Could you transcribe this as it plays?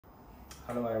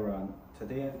Hello everyone,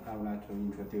 today I would like to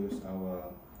introduce our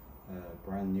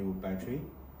brand new battery.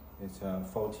 It's a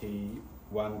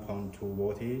 41.2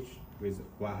 voltage with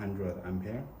 100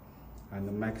 ampere and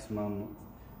the maximum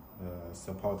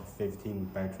support 15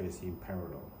 batteries in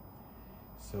parallel.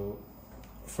 So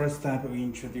first step, we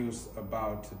introduce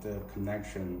about the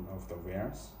connection of the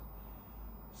wires.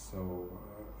 So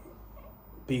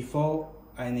before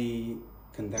any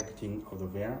connecting of the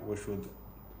wire, we should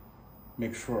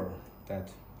make sure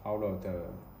that all of the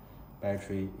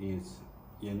battery is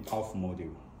in off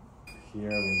module. Here we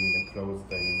need to close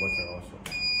the inverter also.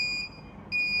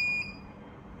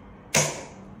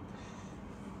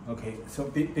 Okay, so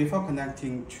before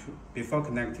connecting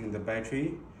the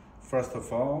battery, first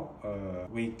of all,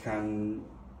 we can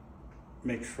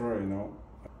make sure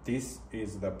this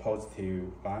is the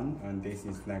positive one and this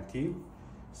is negative.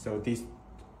 So this,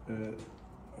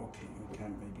 okay, we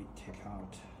can maybe take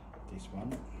out this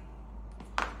one.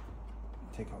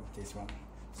 Take out this one.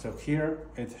 So here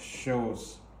it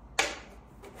shows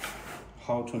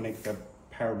how to make the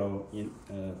parallel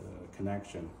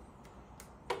connection.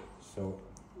 So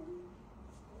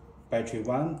battery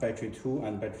 1, battery 2,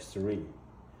 and battery 3.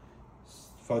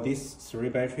 For this 3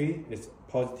 battery, it's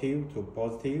positive to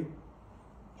positive,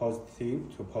 positive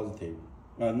to positive,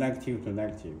 negative to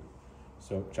negative.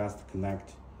 So just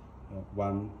connect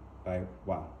one by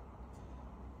one.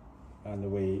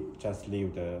 And we just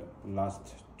leave the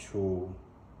last 2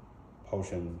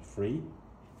 portion free.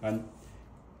 And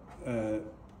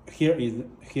here is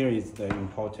the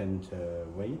important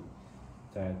way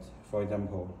that, for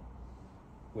example,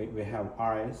 we have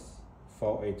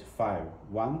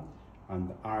RS485.1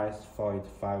 and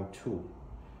RS485.2.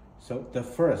 So the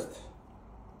first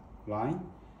line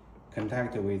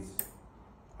contact with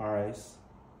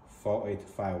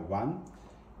RS485.1,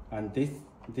 and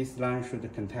this line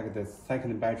should contact the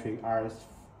second battery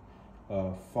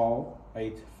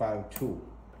RS485.2,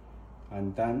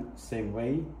 and then same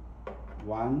way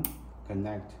 1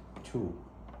 connect 2.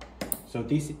 So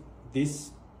this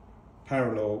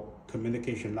parallel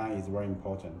communication line is very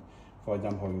important. For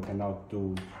example, you cannot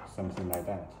do something like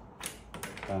that,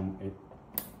 then it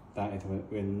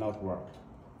will not work.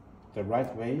 The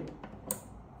right way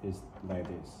is like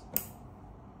this,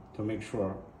 to make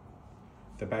sure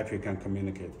the battery can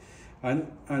communicate.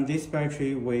 And this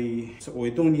battery, we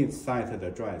don't need set the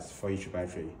address for each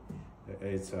battery.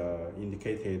 It's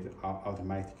indicated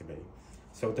automatically.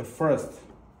 So the first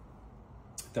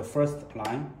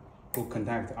line who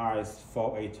contact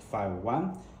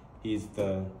RS485.1 is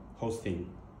the hosting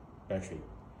battery.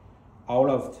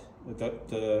 All of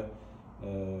the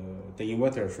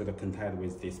inverter should contact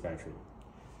with this battery.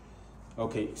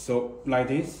 Okay, so like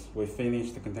this, we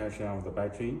finish the connection of the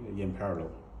battery in parallel.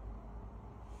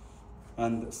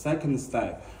 And second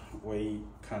step, we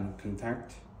can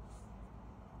connect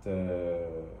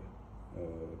the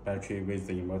battery with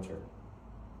the inverter.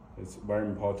 It's very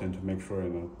important to make sure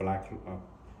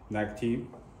negative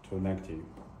to negative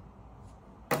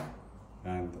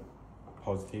and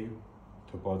positive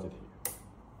to positive.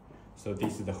 So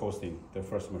this is the hosting. The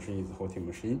first machine is the hosting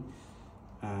machine,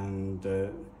 and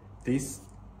this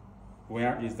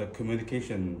where is the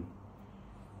communication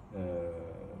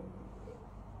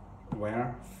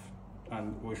where,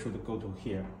 and we should go to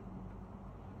here.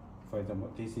 For example,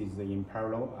 this is the in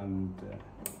parallel,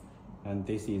 and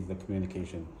this is the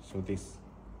communication. So this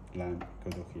line go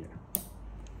to here.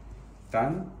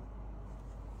 Then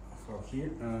for here,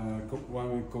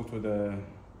 when we go to the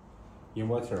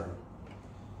inverter,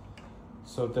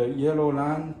 so the yellow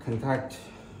line contact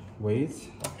with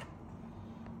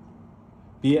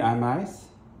BMS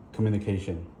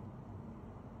communication.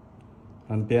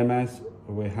 And BMS,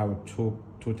 we have two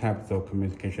types of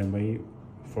communication way.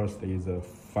 First is a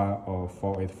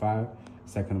 485,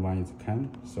 second one is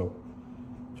CAN. So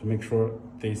to make sure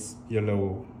this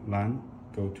yellow line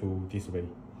go to this way,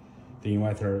 the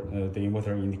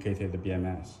inverter indicated the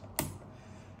BMS.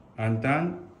 And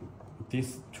then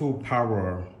these 2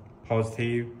 power,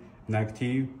 positive,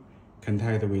 negative,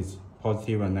 contact with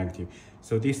positive and negative.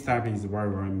 So this step is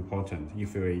very, very important.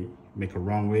 If we make a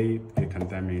wrong way, it can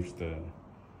damage the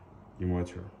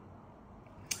inverter.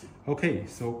 Okay,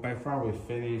 so by far we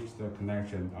finished the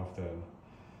connection of the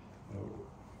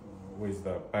with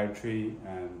the battery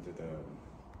and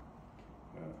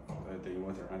the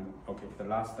inverter. And okay, the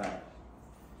last step,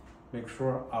 make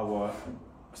sure our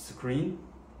screen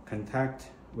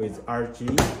contact with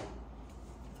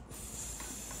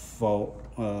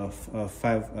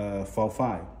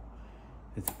RG485.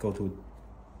 Let's go to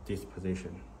this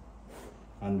position,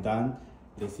 and then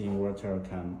this inverter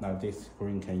can, now this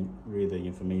screen can read the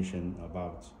information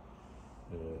about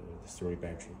the 3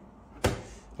 battery.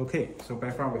 Okay, so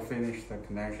by far we finished the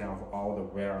connection of all the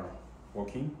wire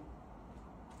working.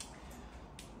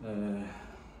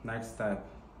 Next step,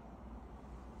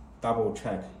 double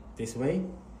check this way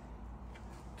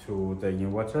to the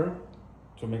inverter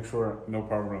to make sure no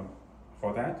problem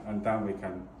for that, and then we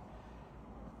can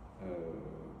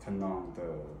turn on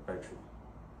the battery.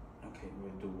 Okay,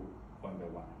 we'll do one by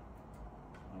one.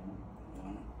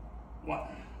 One.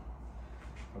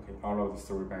 Okay, all of the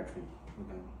 3 battery. You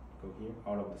can go here.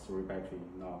 All of the 3 battery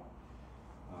now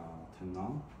turn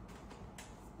on,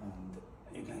 and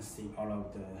you can see all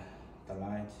of the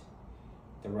light,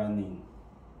 the running.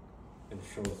 It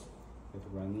shows it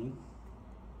running.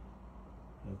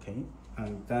 Okay,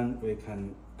 and then we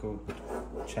can go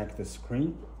check the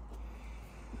screen.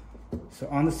 So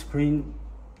on the screen,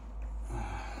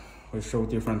 we show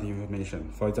different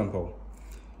information. For example,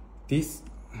 this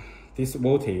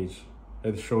voltage,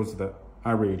 it shows the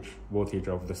average voltage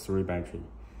of the 3 battery.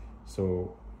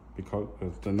 So because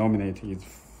the denominator is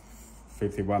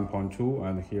 51.2,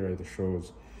 and here it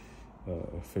shows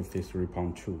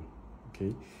 53.2.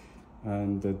 Okay,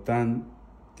 and then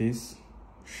this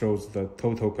shows the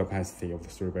total capacity of the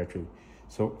 3 battery.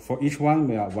 So for each one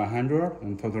we are 100,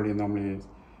 and totally normally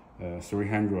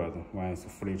 300 when it's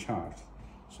fully charged.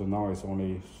 So now it's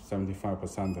only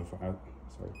 75% of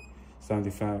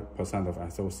 75% of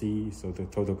SOC. So the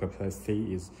total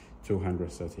capacity is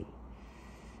 230.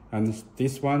 And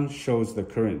this one shows the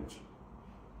current.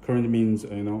 Current means,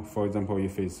 for example,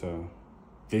 if it's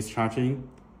discharging,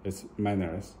 it's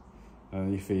minus.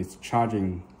 If it's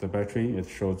charging the battery, it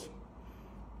shows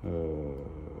the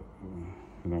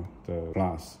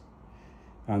plus.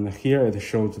 And here it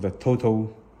shows the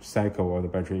total cycle of the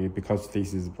battery. Because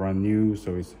this is brand new,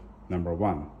 so it's number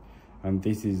 1. And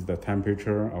this is the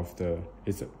temperature of the,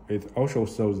 it also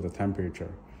shows the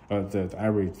temperature, the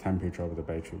average temperature of the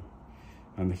battery.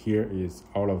 And here is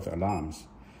all of the alarms.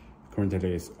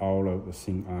 Currently it's all of the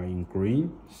things are in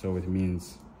green, so it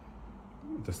means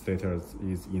the status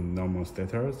is in normal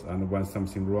status, and when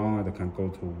something wrong, it can go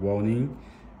to warning,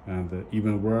 and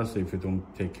even worse, if you don't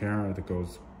take care, it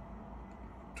goes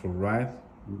to red,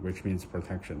 which means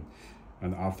protection.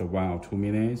 And after 1 or 2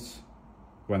 minutes,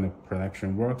 when the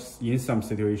protection works, in some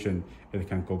situation, it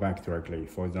can go back directly.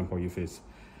 For example, if it's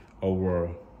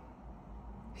overheat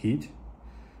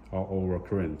or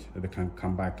overcurrent, it can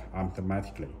come back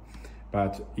automatically.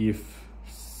 But if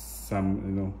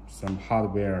some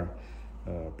hardware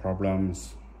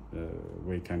problems,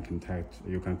 you can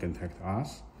contact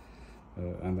us,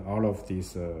 and all of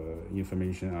these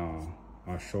information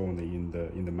are shown in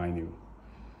the menu.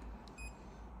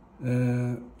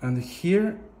 And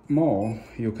here more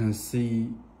you can see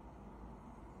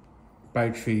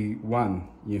battery 1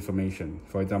 information.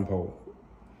 For example,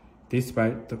 the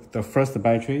first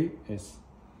battery is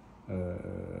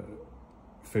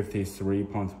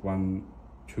 53.12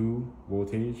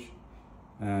 voltage,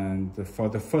 and for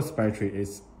the first battery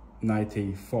is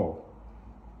 94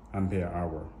 ampere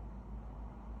hour.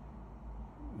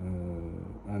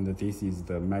 And this is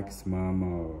the maximum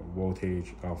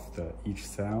voltage of each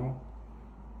cell.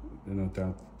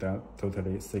 That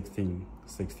totally 16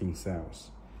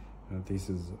 cells. This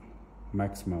is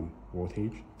maximum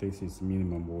voltage. This is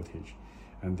minimum voltage,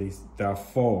 and there are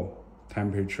 4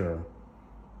 temperature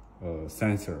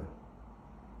sensor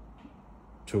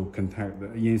to contact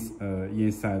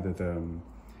inside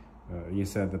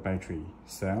the battery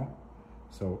cell.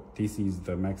 So this is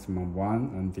the maximum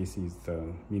one, and this is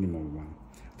the minimum one.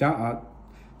 There are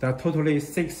totally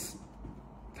 6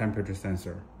 temperature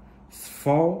sensors.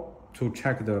 4 to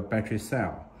check the battery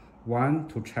cell, 1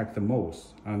 to check the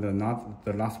modes, and not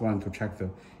the last one to check the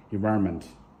environment.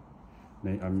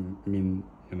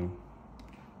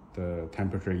 The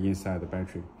temperature inside the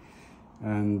battery.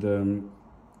 And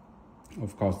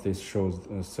of course, this shows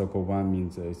circle 1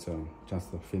 means it's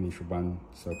just finish 1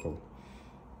 circle.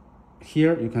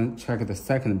 Here you can check the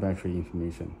second battery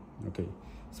information. Okay,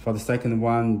 so for the second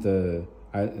one, the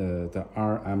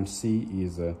RMC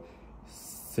is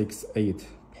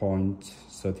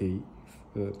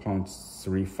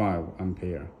 68.35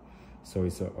 ampere, so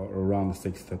it's around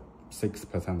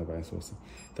 6% of SOC.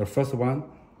 The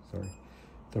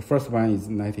first one is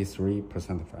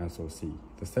 93% of SOC.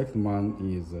 The second one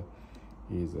is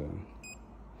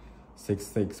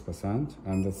 66%,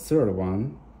 and the third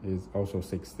one is also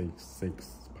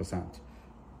 66%.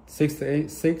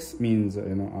 66 means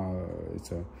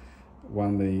it's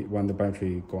when the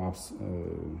battery go up,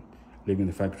 leaving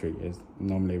the factory, is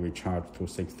normally recharged to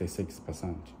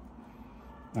 66%.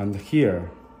 And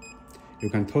here you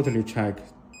can totally check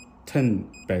 10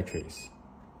 batteries.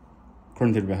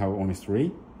 Currently we have only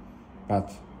 3,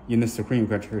 but in the screen you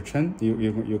can check 10.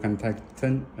 You can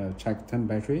check 10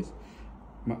 batteries,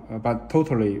 but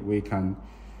totally we can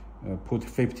put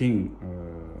 15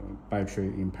 battery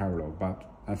in parallel. But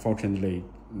unfortunately,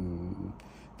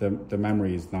 the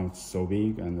memory is not so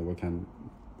big, and we can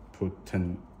put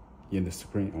 10 in the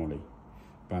screen only.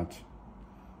 But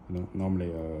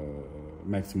normally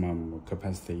maximum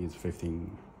capacity is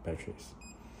 15 batteries.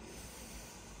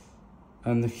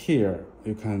 And here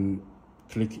you can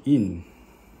click in,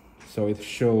 so it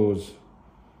shows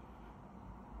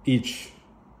each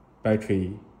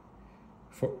battery.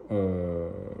 For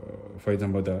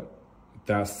example,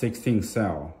 there are 16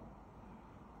 cells.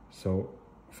 So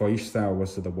for each cell,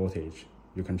 what's the voltage?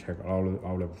 You can check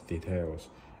all of the details.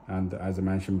 And as I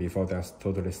mentioned before, there's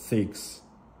totally 6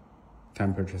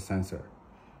 temperature sensor.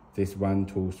 This 1,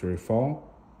 2, 3, 4,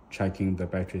 checking the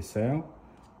battery cell,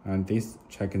 and this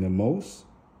checking the modes,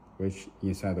 which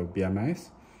inside of BMS,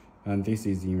 and this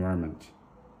is environment.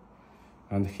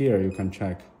 And here you can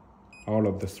check all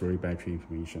of the 3 battery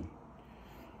information.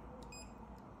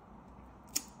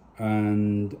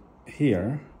 And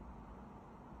here,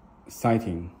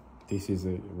 sighting. This is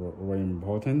very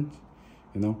important.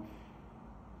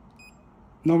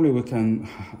 Normally we can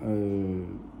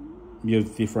use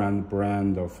different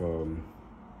brand of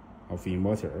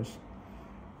inverters.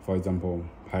 For example,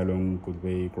 Pylon,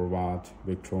 Goodway, Grovat,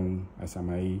 Victron,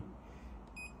 SMA.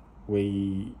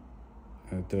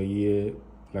 Deye,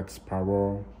 Lex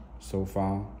Power,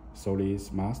 Sofa,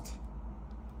 Solis, Mast,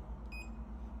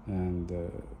 and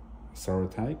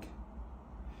Sorotech,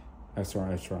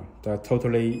 extra. There are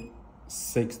totally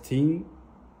 16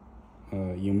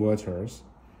 inverters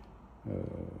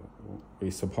we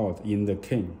support in the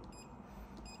King.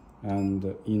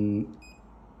 And in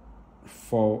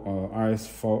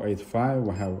RS485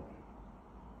 we have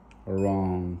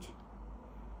around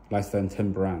less than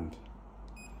 10 brand.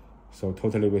 So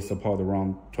totally we support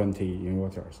around 20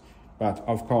 inverters. But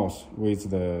of course, with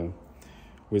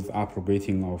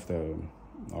upgrading of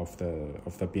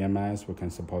the BMS, we can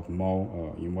support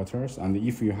more inverters. And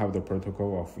if you have the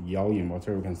protocol of your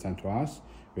inverter, you can send to us.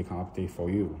 We can update for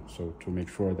you. So to make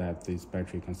sure that this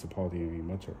battery can support your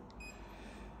inverter.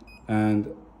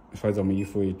 And for example,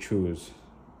 if we choose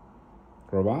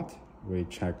Grovat, we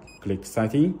click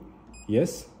setting,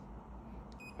 yes,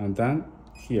 and then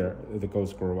here it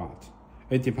goes Grovat.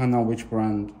 It depends on which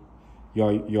brand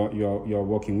you're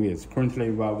working with. Currently,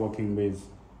 we are working with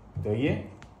Deye.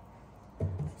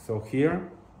 So here,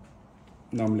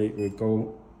 normally we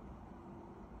go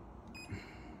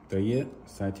Deye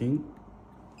setting,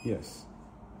 yes.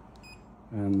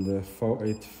 And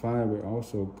 485, we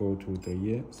also go to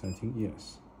Deye setting,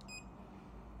 yes.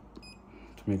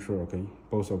 To make sure, okay,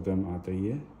 both of them are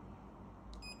Deye.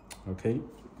 Okay.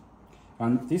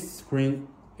 And this screen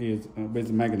is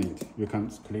with magnet. You can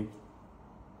click,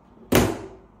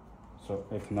 so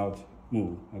it cannot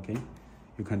move. Okay,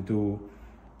 you can do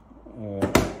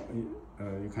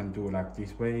like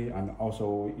this way, and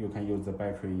also you can use the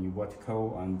battery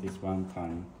vertical, and this one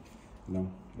can,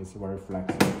 it's very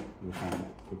flexible. You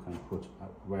can put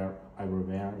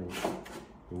everywhere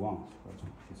you want. But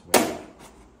this way,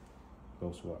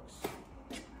 those works.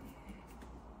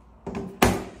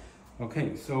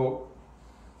 Okay, so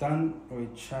then we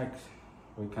check.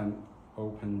 We can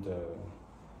open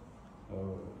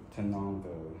turn on the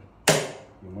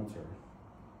inverter.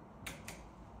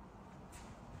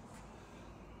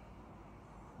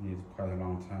 Needs quite a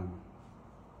long time.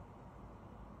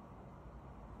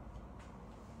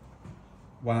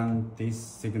 When this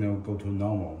signal go to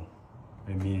normal,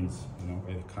 it means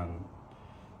it can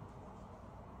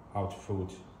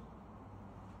output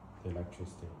the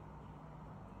electricity.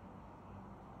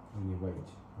 We wait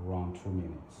around 2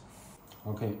 minutes.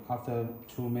 Okay, after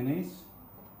 2 minutes,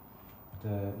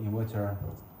 the inverter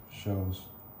shows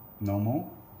normal.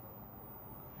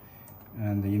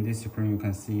 And in this screen, you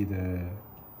can see the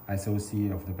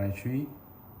SOC of the battery.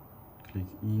 Click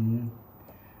in,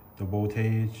 the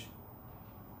voltage,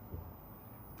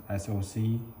 the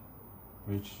SOC,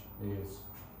 which is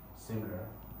similar,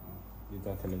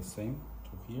 exactly the same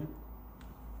to here.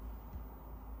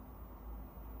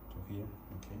 Okay.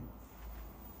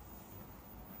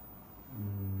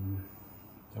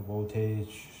 The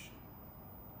voltage,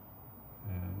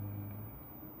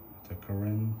 the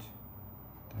current,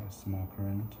 the small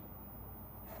current.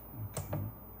 Okay.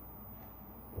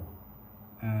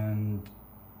 And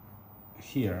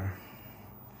here,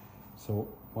 so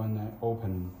when I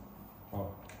open,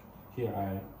 here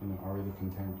I already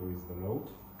connected with the load.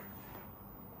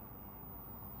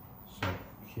 So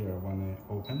here when I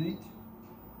open it,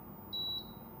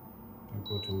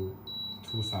 go to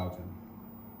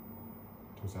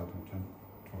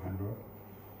 2200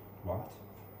 watt,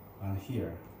 and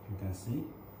here you can see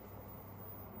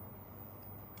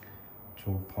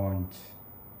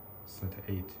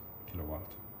 2.38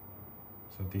 kilowatt.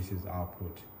 So this is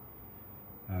output,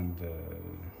 and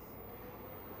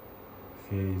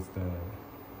here is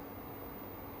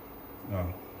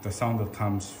the sound that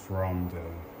comes from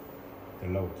the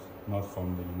load, not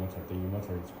from the inverter. The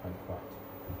inverter is quite quiet.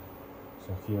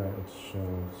 So here it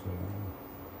shows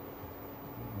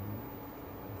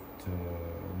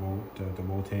the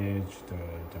voltage,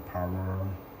 the power,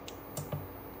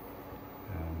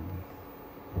 and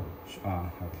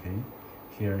okay.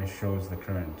 Here it shows the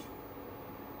current.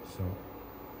 So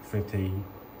 50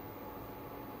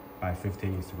 by 50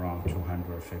 is around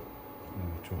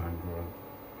 2,300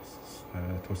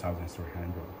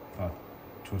 or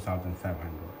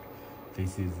 2,500.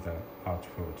 This is the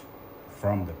output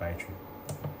from the battery,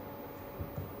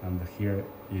 and here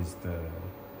is the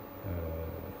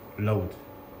load.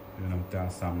 There are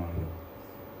some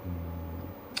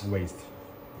waste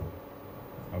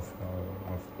of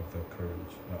the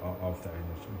current of the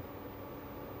energy.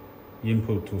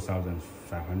 Input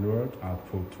 2,500,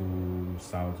 output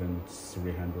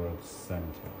 2,370.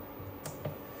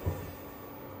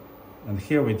 And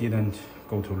here we didn't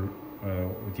go to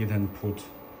we didn't put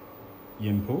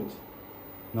input.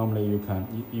 Normally you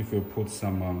can, if you put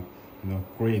some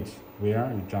grid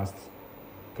where you just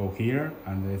go here,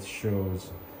 and it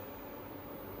shows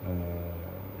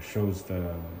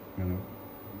the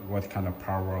what kind of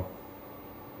power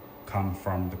come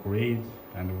from the grid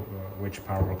and which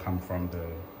power come from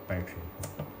the battery.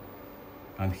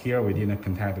 And here we didn't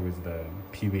connect with the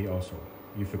PV also.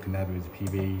 If you connect with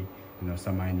PV,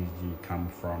 some energy come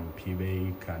from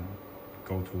PV can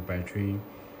go to battery,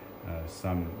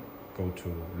 some go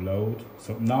to load.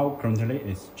 So now currently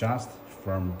it's just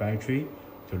from battery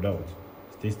to load.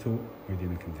 These two we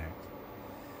didn't connect.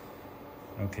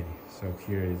 Okay, so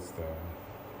here is the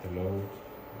load.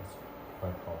 It's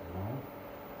quite hot now.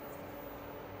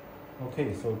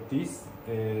 Okay, so this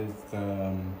is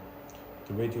the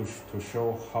way to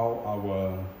show how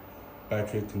our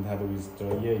battery connected with the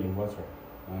Deye inverter,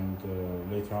 and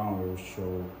later on we'll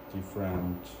show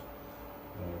different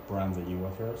brands of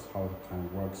inverters, how it can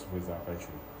work with our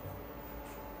battery.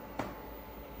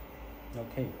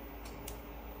 Okay,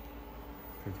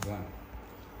 click that.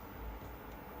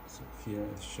 So here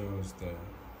it shows the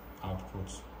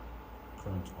output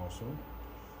current also,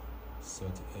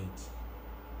 38.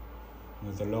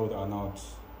 The load are not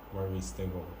very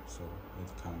stable, so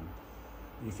it can,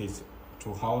 if it's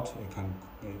too hot,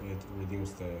 it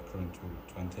reduce the current to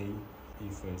 20.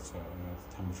 If it's the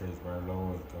temperature is very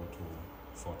low, it go to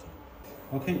 40.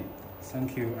 Okay,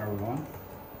 thank you everyone.